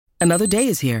Another day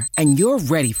is here, and you're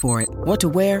ready for it. What to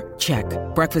wear? Check.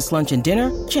 Breakfast, lunch, and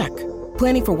dinner? Check.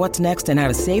 Planning for what's next and how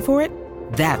to save for it?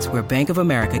 That's where Bank of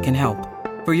America can help.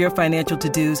 For your financial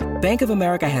to-dos, Bank of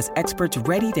America has experts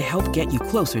ready to help get you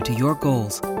closer to your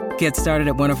goals. Get started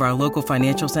at one of our local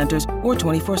financial centers or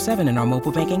 24/7 in our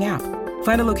mobile banking app.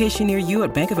 Find a location near you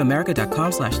at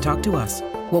bankofamerica.com/talktous.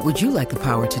 What would you like the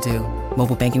power to do?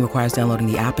 Mobile banking requires downloading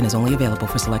the app and is only available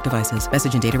for select devices.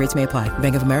 Message and data rates may apply.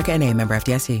 Bank of America N.A., member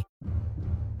FDIC.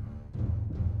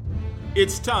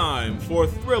 It's time for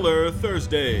Thriller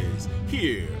Thursdays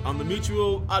here on the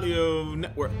Mutual Audio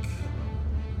Network.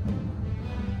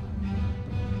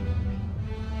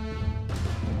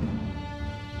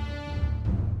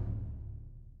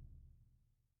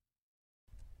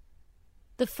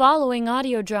 The following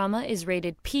audio drama is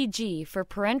rated PG for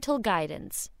parental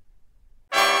guidance.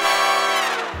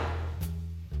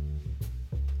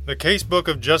 The Casebook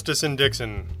of Justice and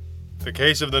Dixon. The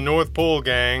Case of the North Pole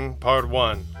Gang, Part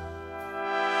 1.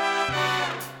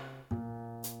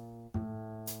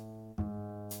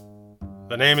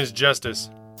 The name is Justice.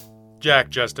 Jack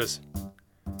Justice.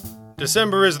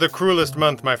 December is the cruelest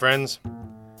month, my friends.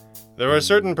 There are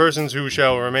certain persons who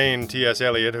shall remain T.S.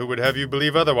 Eliot who would have you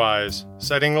believe otherwise,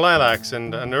 citing lilacs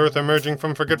and an earth emerging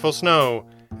from forgetful snow,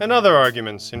 and other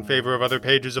arguments in favor of other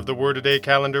pages of the word-a-day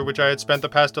calendar which I had spent the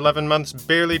past 11 months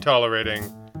barely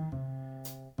tolerating.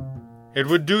 It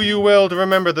would do you well to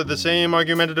remember that the same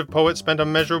argumentative poet spent a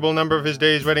measurable number of his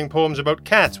days writing poems about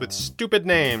cats with stupid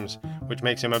names, which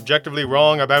makes him objectively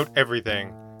wrong about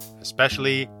everything,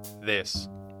 especially this.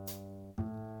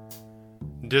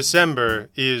 December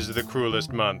is the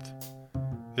cruelest month.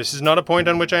 This is not a point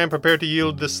on which I am prepared to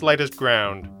yield the slightest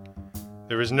ground.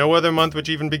 There is no other month which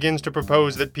even begins to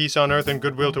propose that peace on earth and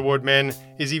goodwill toward men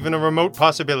is even a remote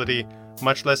possibility,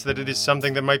 much less that it is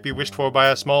something that might be wished for by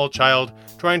a small child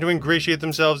trying to ingratiate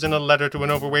themselves in a letter to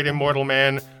an overweight immortal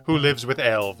man who lives with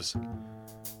elves.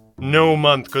 No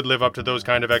month could live up to those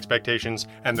kind of expectations,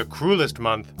 and the cruelest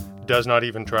month does not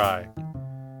even try.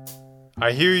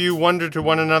 I hear you wonder to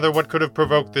one another what could have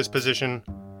provoked this position.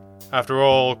 After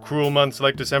all, cruel months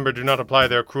like December do not apply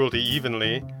their cruelty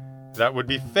evenly. That would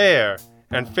be fair,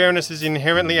 and fairness is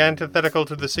inherently antithetical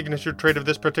to the signature trait of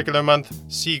this particular month.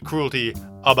 See cruelty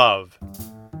above.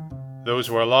 Those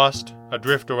who are lost,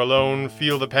 adrift, or alone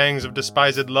feel the pangs of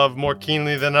despised love more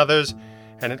keenly than others,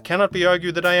 and it cannot be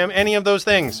argued that I am any of those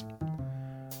things.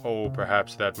 Oh,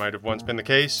 perhaps that might have once been the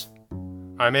case.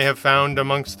 I may have found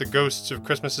amongst the ghosts of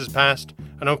Christmases past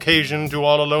an occasion to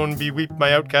all alone beweep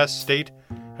my outcast state,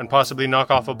 and possibly knock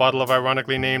off a bottle of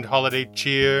ironically named holiday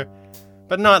cheer,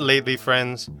 but not lately,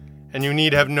 friends, and you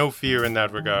need have no fear in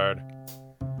that regard.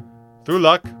 Through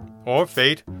luck, or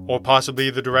fate, or possibly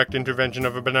the direct intervention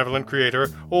of a benevolent creator,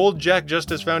 old Jack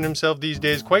Justice found himself these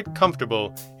days quite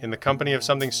comfortable in the company of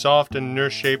something soft and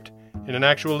nurse-shaped, in an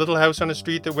actual little house on a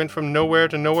street that went from nowhere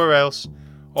to nowhere else,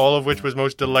 all of which was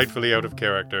most delightfully out of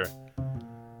character.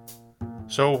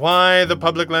 So why the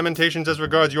public lamentations as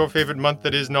regards your favorite month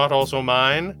that is not also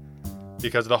mine?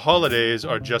 Because the holidays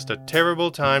are just a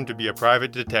terrible time to be a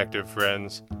private detective,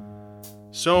 friends.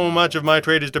 So much of my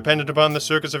trade is dependent upon the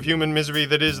circus of human misery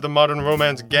that is the modern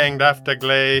romance ganged after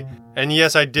glay, and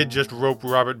yes, I did just rope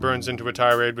Robert Burns into a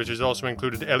tirade which has also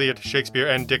included Eliot, Shakespeare,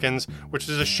 and Dickens, which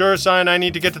is a sure sign I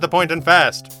need to get to the point and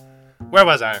fast. Where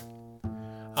was I?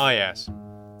 Ah, yes.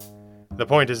 The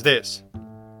point is this.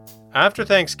 After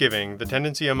Thanksgiving, the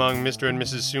tendency among Mr. and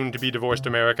Mrs. soon-to-be-divorced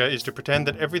America is to pretend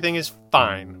that everything is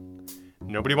fine.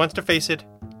 Nobody wants to face it.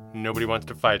 Nobody wants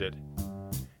to fight it.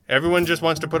 Everyone just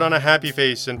wants to put on a happy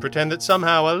face and pretend that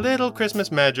somehow a little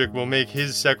Christmas magic will make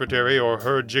his secretary or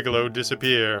her gigolo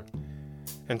disappear.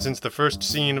 And since the first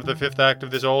scene of the fifth act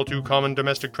of this all-too-common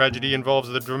domestic tragedy involves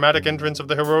the dramatic entrance of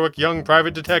the heroic young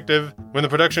private detective, when the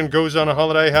production goes on a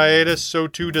holiday hiatus, so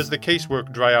too does the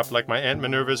casework dry up like my Aunt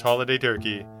Minerva's holiday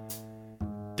turkey.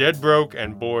 Dead broke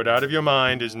and bored out of your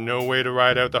mind is no way to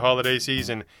ride out the holiday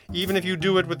season, even if you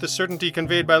do it with the certainty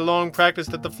conveyed by long practice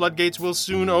that the floodgates will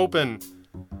soon open.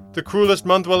 The cruelest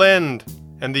month will end,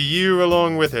 and the year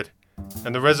along with it,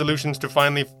 and the resolutions to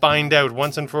finally find out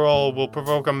once and for all will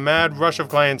provoke a mad rush of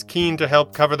clients keen to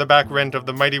help cover the back rent of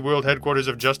the mighty world headquarters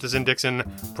of Justice and Dixon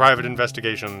Private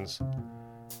Investigations.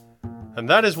 And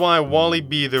that is why Wally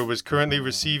Beether was currently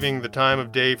receiving the time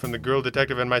of day from the girl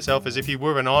detective and myself as if he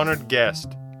were an honored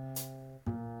guest.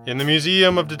 In the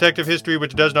Museum of Detective History,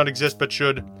 which does not exist but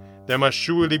should, there must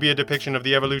surely be a depiction of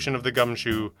the evolution of the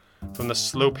gumshoe, from the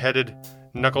slope-headed,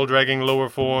 knuckle-dragging lower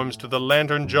forms to the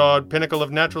lantern-jawed pinnacle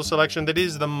of natural selection that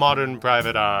is the modern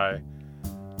private eye.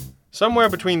 Somewhere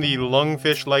between the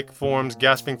lungfish-like forms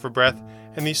gasping for breath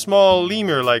and the small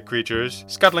lemur-like creatures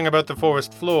scuttling about the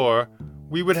forest floor,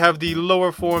 we would have the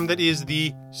lower form that is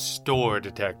the store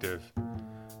detective.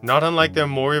 Not unlike their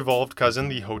more evolved cousin,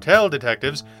 the hotel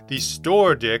detectives, the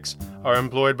store dicks are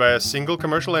employed by a single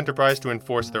commercial enterprise to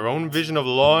enforce their own vision of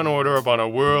law and order upon a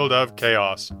world of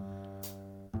chaos.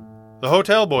 The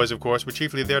hotel boys, of course, were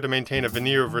chiefly there to maintain a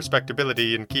veneer of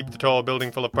respectability and keep the tall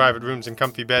building full of private rooms and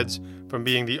comfy beds from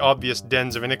being the obvious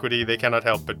dens of iniquity they cannot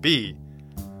help but be.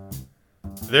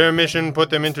 Their mission put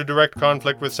them into direct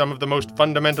conflict with some of the most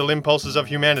fundamental impulses of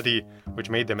humanity, which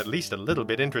made them at least a little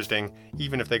bit interesting,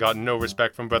 even if they got no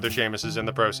respect from Brother Seamuses in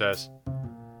the process.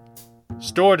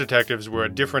 Store detectives were a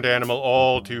different animal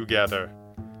altogether.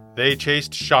 They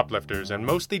chased shoplifters and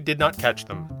mostly did not catch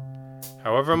them.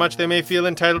 However much they may feel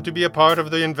entitled to be a part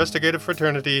of the investigative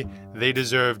fraternity, they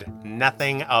deserved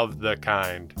nothing of the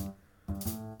kind.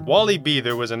 Wally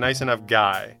Beether was a nice enough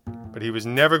guy, but he was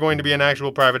never going to be an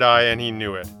actual private eye, and he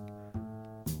knew it.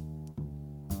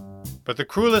 But the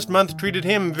cruelest month treated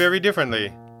him very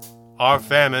differently. Our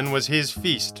famine was his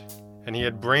feast, and he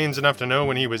had brains enough to know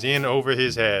when he was in over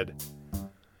his head.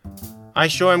 "I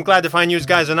sure am glad to find yous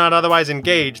guys are not otherwise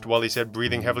engaged," Wally said,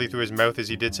 breathing heavily through his mouth as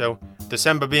he did so.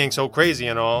 "December being so crazy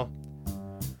and all."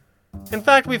 "In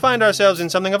fact, we find ourselves in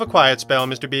something of a quiet spell,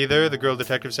 Mr. Beether," the girl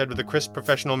detective said with a crisp,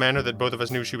 professional manner that both of us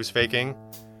knew she was faking.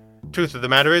 "Truth of the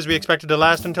matter is, we expect it to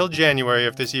last until January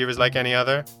if this year is like any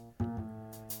other."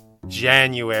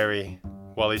 "January,"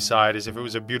 Wally sighed as if it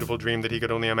was a beautiful dream that he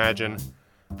could only imagine.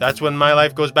 "That's when my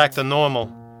life goes back to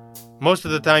normal. Most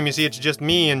of the time, you see, it's just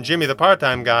me and Jimmy, the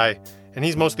part-time guy, and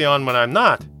he's mostly on when I'm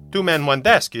not. 2 men, 1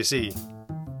 desk, you see."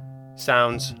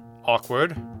 "Sounds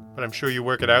awkward, but I'm sure you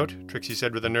work it out," Trixie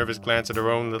said with a nervous glance at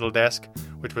her own little desk,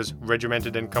 which was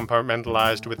regimented and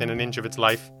compartmentalized within an inch of its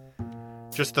life.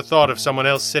 Just the thought of someone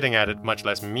else sitting at it, much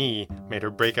less me, made her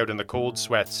break out in the cold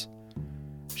sweats.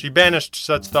 She banished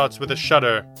such thoughts with a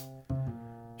shudder.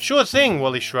 "Sure thing,"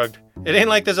 Wally shrugged. "It ain't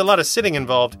like there's a lot of sitting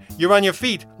involved. You're on your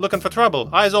feet, looking for trouble,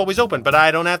 eyes always open, but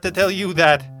I don't have to tell you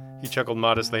that," he chuckled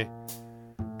modestly.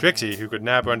 Trixie, who could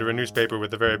nap under a newspaper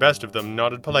with the very best of them,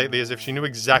 nodded politely as if she knew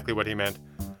exactly what he meant.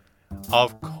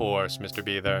 "Of course, Mr.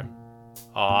 Beether."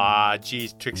 "Aw,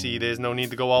 geez, Trixie, there's no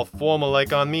need to go all formal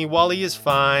like on me. Wally is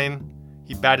fine."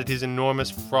 He batted his enormous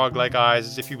frog-like eyes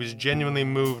as if he was genuinely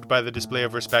moved by the display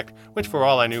of respect, which for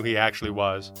all I knew he actually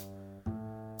was.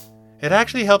 "It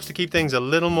actually helps to keep things a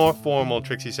little more formal,"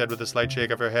 Trixie said with a slight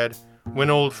shake of her head, "when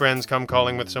old friends come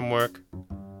calling with some work."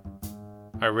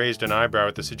 I raised an eyebrow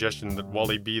at the suggestion that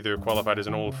Wally Beether qualified as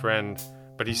an old friend,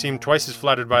 but he seemed twice as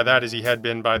flattered by that as he had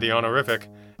been by the honorific,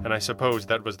 and I suppose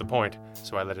that was the point,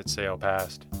 so I let it sail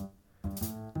past.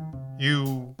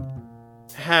 "You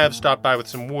have stopped by with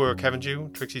some work, haven't you?"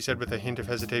 Trixie said with a hint of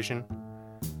hesitation.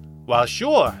 "Well,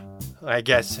 sure, I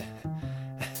guess.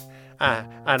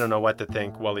 I don't know what to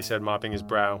think," Wally said, mopping his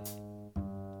brow.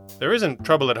 "There isn't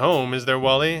trouble at home, is there,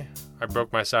 Wally?" I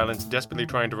broke my silence, desperately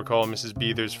trying to recall Mrs.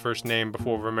 Beether's first name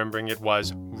before remembering it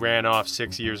ran off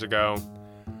 6 years ago.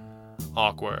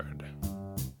 Awkward.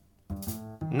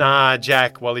 "Nah,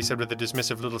 Jack," Wally said with a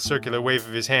dismissive little circular wave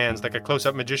of his hands, like a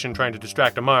close-up magician trying to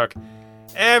distract a mark.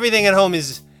 "Everything at home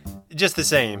is just the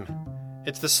same.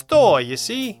 It's the store, you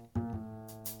see."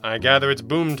 "I gather it's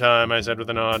boom time," I said with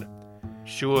a nod.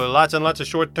 "Sure, lots and lots of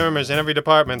short-termers in every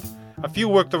department. A few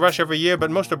work the rush every year, but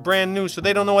most are brand new, so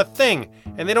they don't know a thing.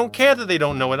 And they don't care that they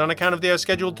don't know it on account of they are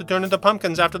scheduled to turn into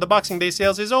pumpkins after the Boxing Day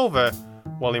sales is over."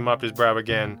 Wally mopped his brow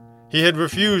again. He had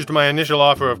refused my initial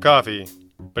offer of coffee,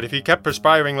 but if he kept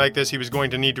perspiring like this, he was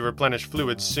going to need to replenish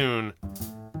fluids soon.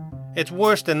 "It's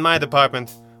worse than my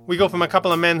department. We go from a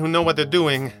couple of men who know what they're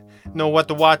doing, know what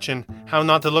to watch and how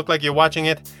not to look like you're watching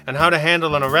it, and how to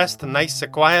handle an arrest nice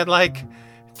and quiet-like,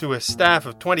 to a staff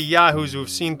of 20 yahoos who've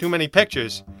seen too many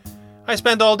pictures. I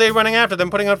spend all day running after them,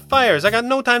 putting out fires. I got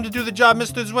no time to do the job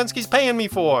Mr. Zwinski's paying me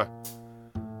for."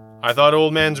 "I thought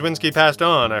old man Zwinski passed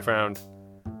on," I frowned.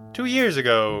 2 years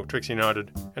ago," Trixie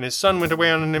nodded, "and his son went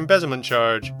away on an embezzlement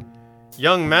charge.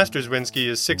 Young Master Zwinski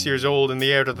is 6 years old and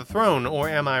the heir to the throne, or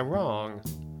am I wrong?"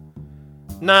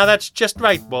 "Nah, that's just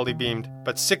right," Wally beamed.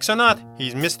 "But 6 or not,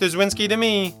 he's Mr. Zwinski to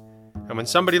me. And when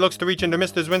somebody looks to reach into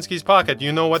Mr. Zwinski's pocket,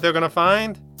 you know what they're gonna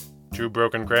find?" "2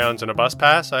 broken crayons and a bus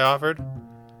pass," I offered.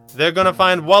 "They're gonna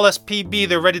find Wallace P.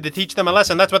 Beether ready to teach them a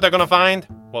lesson, that's what they're gonna find,"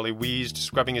 Wally wheezed,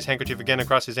 scrubbing his handkerchief again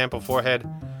across his ample forehead.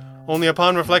 "Only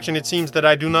upon reflection it seems that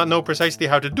I do not know precisely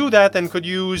how to do that and could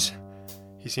use—"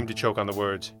 He seemed to choke on the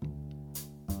words.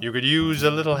 "You could use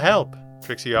a little help,"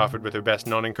 Trixie offered with her best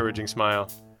non-encouraging smile.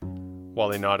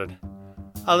 Wally nodded.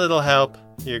 "A little help,"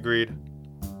 he agreed.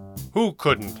 "Who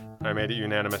couldn't?" I made it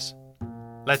unanimous.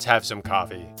 "Let's have some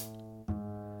coffee."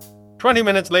 20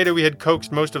 minutes later, we had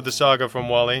coaxed most of the saga from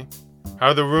Wally.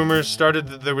 How the rumors started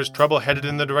that there was trouble headed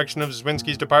in the direction of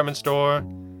Zwinski's department store.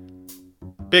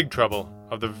 Big trouble,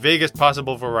 of the vaguest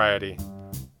possible variety.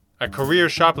 A career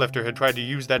shoplifter had tried to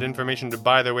use that information to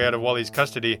buy their way out of Wally's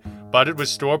custody, but it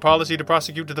was store policy to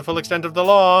prosecute to the full extent of the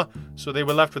law, so they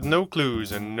were left with no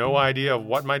clues and no idea of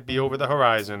what might be over the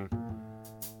horizon.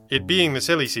 It being the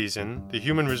silly season, the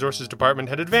Human Resources Department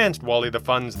had advanced Wally the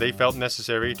funds they felt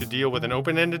necessary to deal with an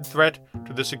open-ended threat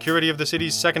to the security of the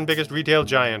city's second biggest retail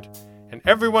giant, and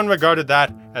everyone regarded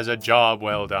that as a job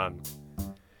well done.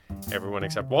 Everyone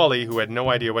except Wally, who had no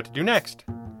idea what to do next.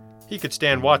 He could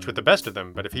stand watch with the best of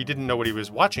them, but if he didn't know what he was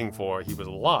watching for, he was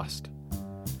lost.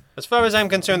 "As far as I'm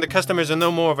concerned, the customers are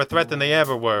no more of a threat than they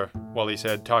ever were," Wally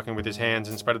said, talking with his hands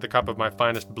in spite of the cup of my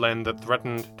finest blend that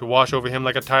threatened to wash over him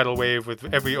like a tidal wave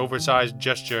with every oversized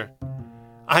gesture.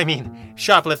 "I mean,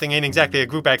 shoplifting ain't exactly a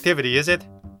group activity, is it?"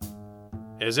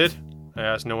 "Is it?" I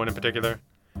asked no one in particular.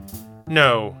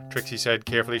 "No," Trixie said,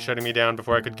 carefully shutting me down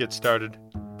before I could get started.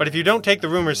 "But if you don't take the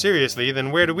rumors seriously,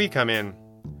 then where do we come in?"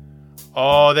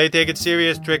 "Oh, they take it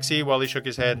serious, Trixie," Wally shook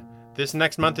his head. "This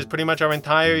next month is pretty much our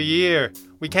entire year.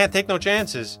 We can't take no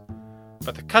chances.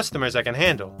 But the customers I can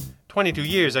handle. 22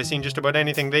 years I seen just about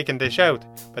anything they can dish out,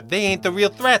 but they ain't the real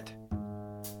threat."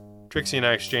 Trixie and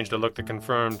I exchanged a look that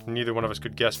confirmed neither one of us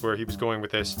could guess where he was going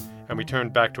with this, and we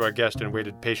turned back to our guest and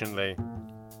waited patiently.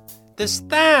 "The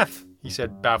staff," he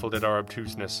said, baffled at our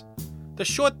obtuseness. "The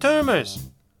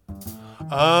short-termers."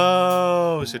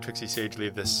 "Oh," said Trixie sagely,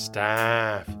 "the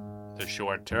staff. The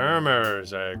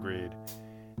short-termers," I agreed.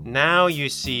 "Now you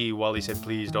see," Wally said,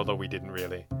 pleased, although we didn't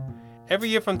really. "Every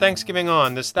year from Thanksgiving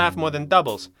on, the staff more than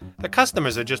doubles. The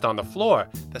customers are just on the floor.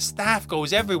 The staff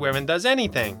goes everywhere and does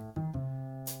anything."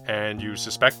 "And you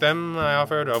suspect them," I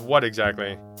offered. "Of what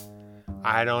exactly?"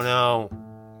 "I don't know,"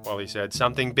 Wally said.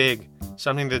 "Something big.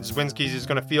 Something that Zwinski's is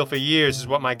going to feel for years is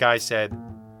what my guy said."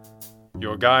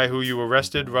 "Your guy who you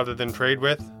arrested rather than trade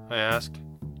with?" I asked.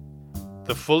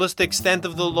 "The fullest extent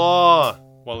of the law,"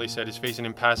 Wally said, his face an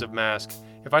impassive mask.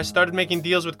 "If I started making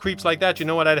deals with creeps like that, you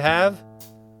know what I'd have?"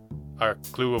 "A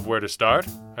clue of where to start?"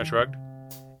 I shrugged.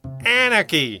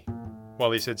 "Anarchy,"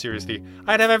 Wally said seriously.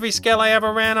 "I'd have every scale I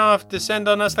ever ran off descend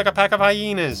on us like a pack of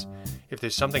hyenas. If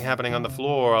there's something happening on the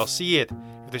floor, I'll see it.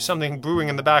 If there's something brewing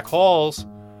in the back halls,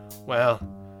 well,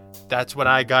 that's what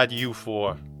I got you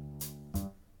for."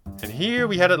 And here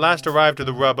we had at last arrived to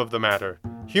the rub of the matter.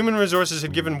 Human Resources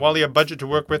had given Wally a budget to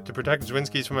work with to protect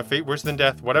Zwinski's from a fate worse than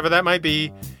death, whatever that might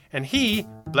be, and he,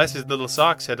 bless his little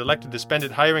socks, had elected to spend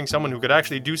it hiring someone who could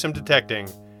actually do some detecting,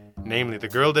 namely the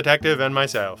girl detective and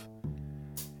myself.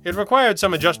 It required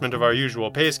some adjustment of our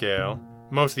usual pay scale,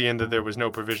 mostly in that there was no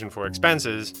provision for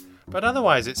expenses, but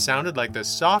otherwise it sounded like the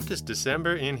softest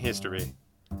December in history.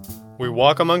 We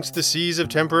walk amongst the seas of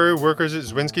temporary workers at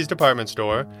Zwinski's department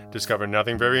store, discover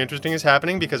nothing very interesting is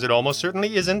happening because it almost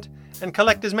certainly isn't, and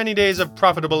collect as many days of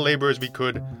profitable labor as we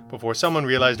could before someone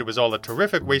realized it was all a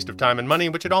terrific waste of time and money,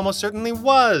 which it almost certainly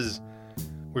was.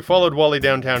 We followed Wally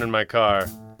downtown in my car.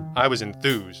 I was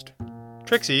enthused.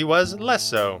 Trixie was less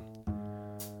so.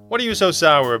 "What are you so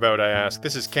sour about?" I asked.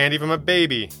 "This is candy from a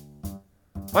baby."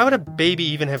 "Why would a baby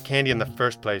even have candy in the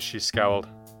first place?" she scowled.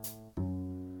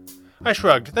 I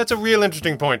shrugged. "That's a real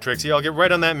interesting point, Trixie. I'll get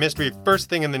right on that mystery first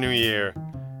thing in the new year.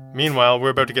 Meanwhile, we're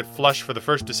about to get flush for the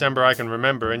first December I can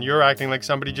remember, and you're acting like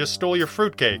somebody just stole your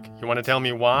fruitcake. You want to tell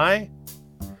me why?"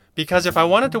 "Because if I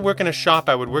wanted to work in a shop,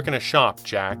 I would work in a shop,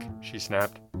 Jack," she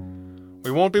snapped.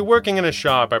 "We won't be working in a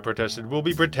shop," I protested. "We'll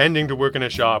be pretending to work in a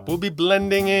shop. We'll be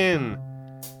blending in."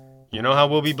 "You know how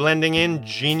we'll be blending in,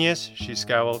 genius?" she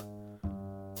scowled.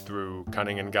 "Through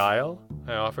cunning and guile?"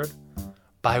 I offered.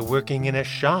 "By working in a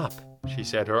shop," she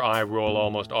said, her eye roll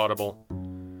almost audible.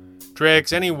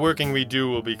 "Trix, any working we do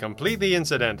will be completely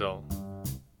incidental."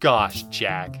 "Gosh,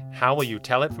 Jack, how will you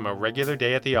tell it from a regular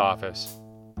day at the office?"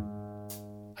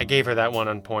 I gave her that one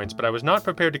on points, but I was not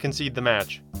prepared to concede the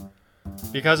match.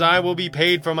 "Because I will be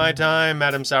paid for my time,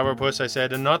 Madam Sourpuss," I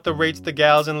said, "and not the rates the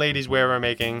gals and ladies wear are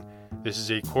making. This is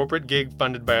a corporate gig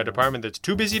funded by a department that's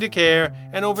too busy to care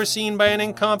and overseen by an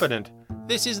incompetent.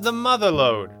 This is the mother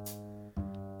lode."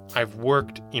 "I've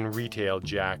worked in retail,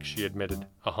 Jack," she admitted,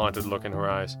 a haunted look in her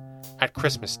eyes. "At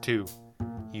Christmas, too.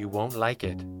 You won't like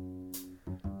it."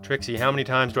 "Trixie, how many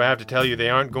times do I have to tell you they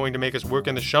aren't going to make us work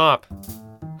in the shop?"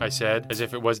 I said, as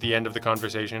if it was the end of the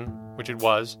conversation, which it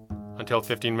was, until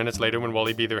 15 minutes later when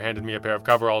Wally Beether handed me a pair of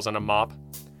coveralls and a mop.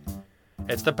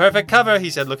 "It's the perfect cover," he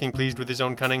said, looking pleased with his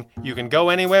own cunning. "You can go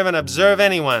anywhere and observe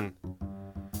anyone."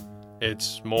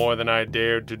 "It's more than I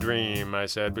dared to dream," I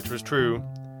said, which was true.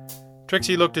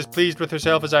 Trixie looked as pleased with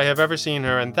herself as I have ever seen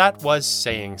her, and that was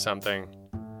saying something.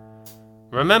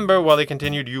 Remember, Wally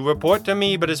continued, you report to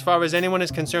me, but as far as anyone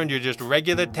is concerned, you're just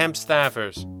regular temp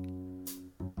staffers.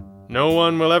 No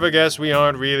one will ever guess we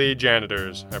aren't really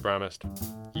janitors, I promised.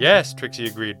 Yes, Trixie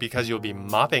agreed, because you'll be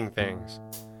mopping things.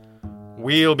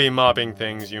 We'll be mopping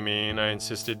things, you mean, I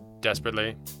insisted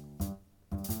desperately.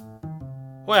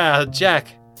 Well, Jack,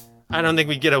 I don't think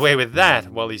we'd get away with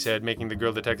that, Wally said, making the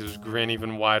girl detective's grin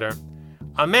even wider.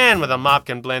 A man with a mop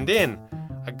can blend in.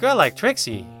 A girl like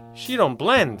Trixie, she don't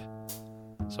blend.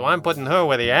 So I'm putting her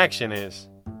where the action is.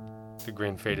 The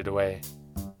grin faded away.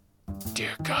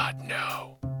 Dear God,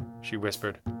 no, she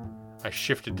whispered. I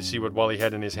shifted to see what Wally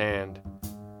had in his hand.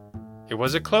 It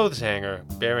was a clothes hanger,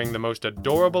 bearing the most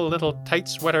adorable little tight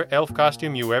sweater elf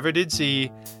costume you ever did see,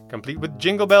 complete with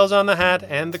jingle bells on the hat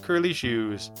and the curly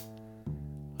shoes.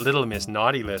 Little Miss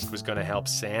Naughty List was going to help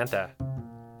Santa.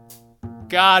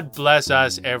 God bless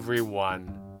us,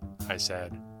 everyone, I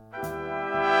said.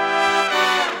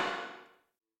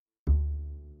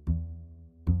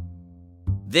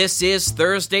 This is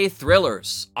Thursday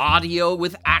Thrillers, audio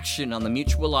with action on the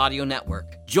Mutual Audio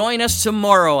Network. Join us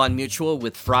tomorrow on Mutual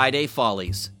with Friday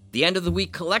Follies, the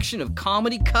end-of-the-week collection of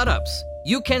comedy cut-ups.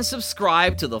 You can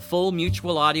subscribe to the full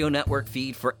Mutual Audio Network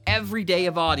feed for every day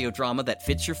of audio drama that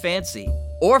fits your fancy.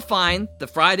 Or find the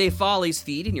Friday Follies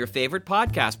feed in your favorite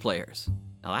podcast players.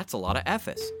 Now that's a lot of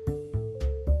F's.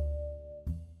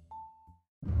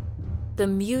 The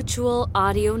Mutual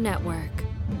Audio Network.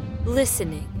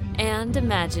 Listening and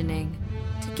imagining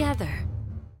together.